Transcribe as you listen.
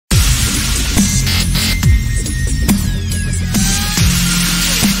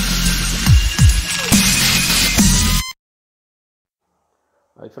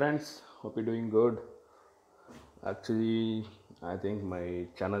Hi friends, hope you're doing good. Actually, I think my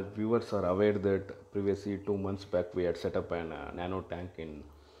channel viewers are aware that previously 2 months back we had set up an nano tank in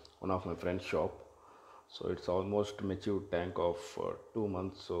one of my friend's shop. So it's almost mature tank of 2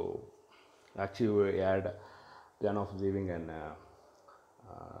 months. So actually we had plan of leaving an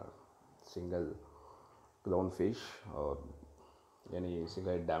uh, single clownfish or any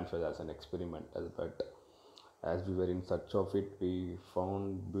single damsel as an experimental, but as we were in search of it, we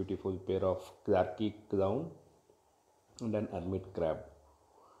found beautiful pair of Clarkii clown and an hermit crab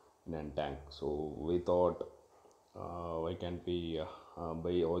in a tank. So we thought, why can't we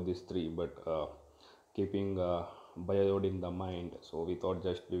buy all these three? But keeping bioload in the mind, so we thought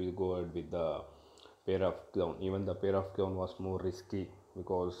just we will go ahead with the pair of clown. Even the pair of clown was more risky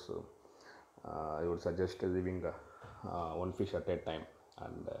because I would suggest leaving one fish at a time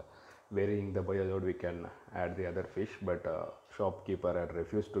and varying the bioload we can add the other fish, but shopkeeper had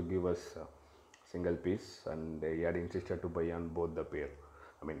refused to give us single piece and he had insisted to buy on both the pair.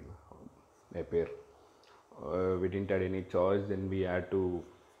 I mean, a pair. We didn't have any choice, then we had to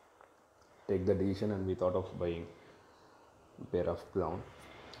take the decision and we thought of buying a pair of clown.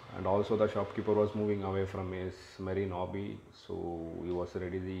 And also the shopkeeper was moving away from his marine hobby, so he was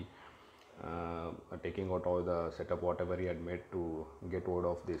readily taking out all the setup whatever he had made to get hold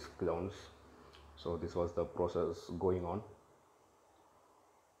of these clowns. So this was the process going on,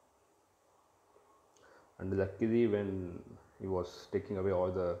 and luckily when he was taking away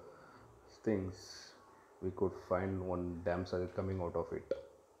all the things we could find one damsel coming out of it.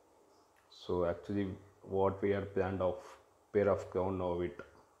 So actually what we had planned of pair of clown, now it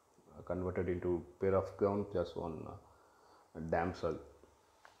converted into pair of clown plus one damsel,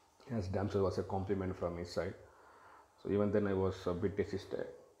 as damsel was a compliment from his side. So even then I was a bit hesitant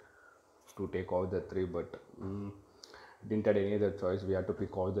to take all the three, but didn't have any other choice. We had to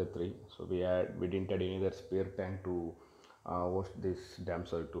pick all the three. So we didn't have any other spare tank to host this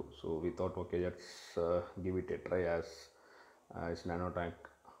damsel too. So we thought, okay, let's give it a try as it's nano tank.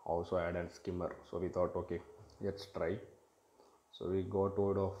 Also add a skimmer. So we thought, okay, let's try. So we got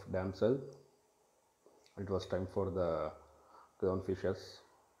hold of damsel. It was time for the clownfishes.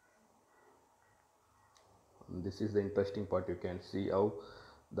 This is the interesting part. You can see how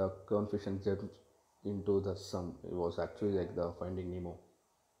the clownfish jumped into the sump. It was actually like the Finding Nemo.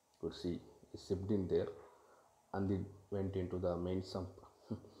 You could see it sipped in there and it went into the main sump.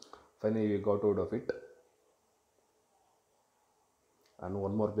 Finally, we got out of it. And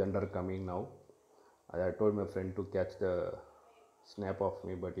one more blunder coming now. I told my friend to catch the snap of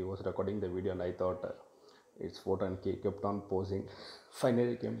me, but he was recording the video and I thought it's photo and kept on posing.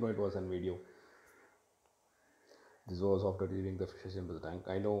 Finally, came to know it was on video. This was after leaving the fishes into the tank.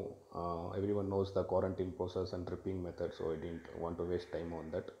 I know everyone knows the quarantine process and dripping method, so I didn't want to waste time on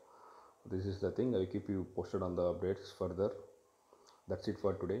that. This is the thing. I will keep you posted on the updates further. That's it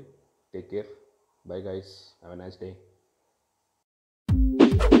for today. Take care. Bye, guys. Have a nice day.